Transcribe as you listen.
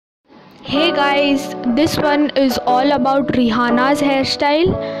Hey guys, this one is all about Rihanna's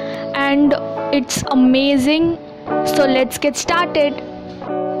hairstyle and it's amazing. So let's get started.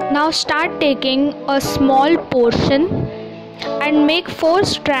 Now start taking a small portion and make 4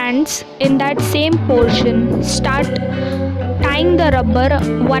 strands in that same portion. Start tying the rubber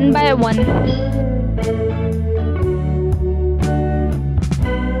one by one.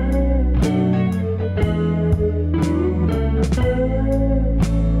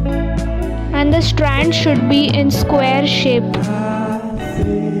 And the strand should be in square shape. I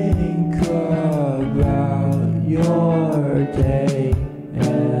think about your day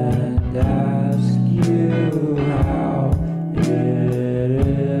and ask you how it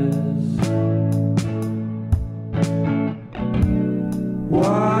is.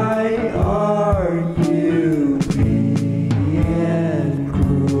 Why are you being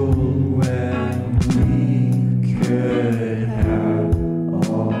cruel when we could have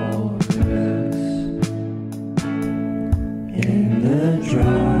all this in the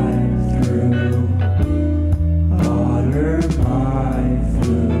drive-thru? Order my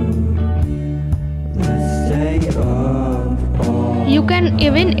food. Let's stay up all You can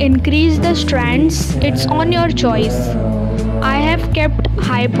even increase the strands, it's on your choice. I have kept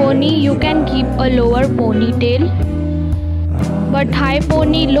high pony, you can keep a lower ponytail. But high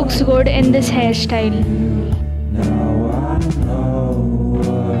pony looks good in this hairstyle. Now I know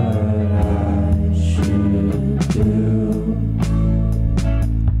what I should do.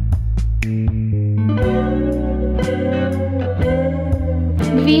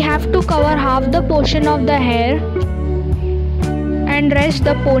 We have to cover half the portion of the hair and rest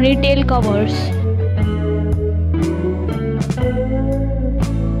the ponytail covers.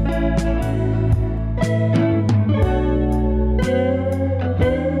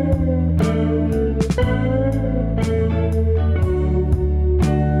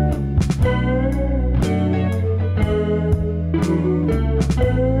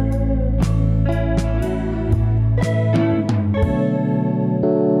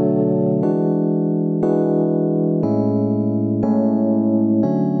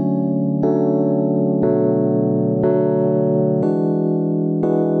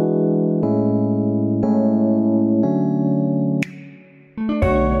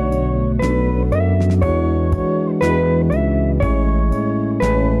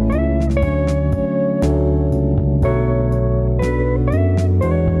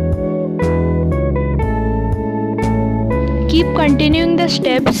 Keep continuing the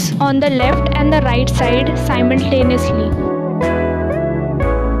steps on the left and the right side simultaneously.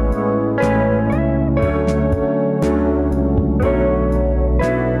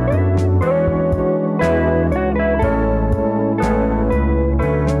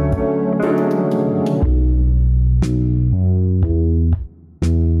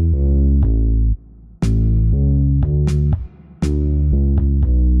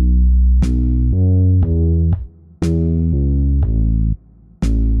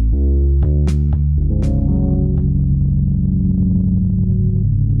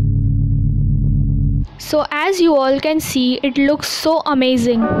 So as you all can see, it looks so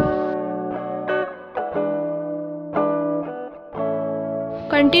amazing.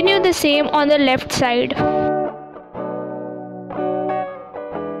 Continue the same on the left side.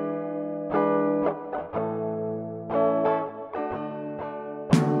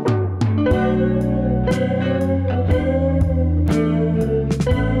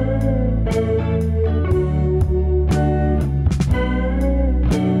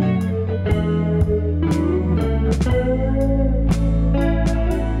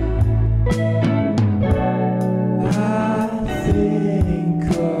 Think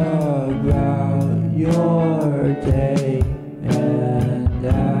about your day and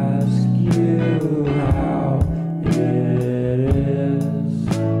ask you how it is.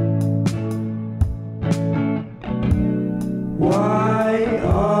 Why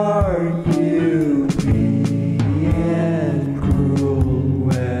are you being cruel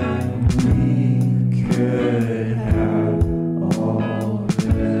when we could have all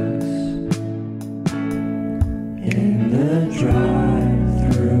this in the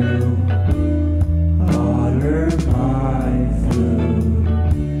drive-thru? Order my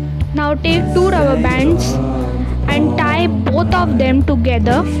food. Now take 2 rubber bands and tie both of them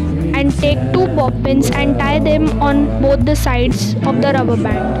together and take 2 bobbins and tie them on both the sides of the rubber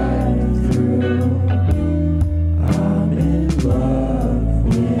band. I'm in love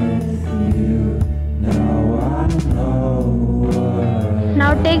with you. Now I know what.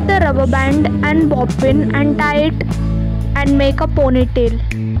 Now take the rubber band and bobbin and tie it and make a ponytail.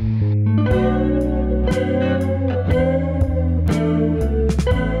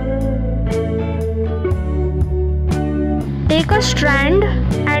 take a strand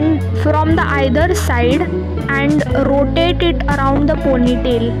and from the either side and rotate it around the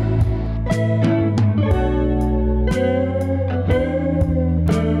ponytail.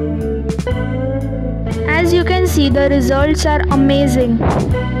 As you can see, the results are amazing.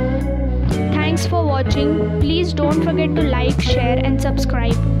 Thanks for watching. Please don't forget to like, share and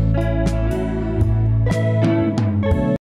subscribe.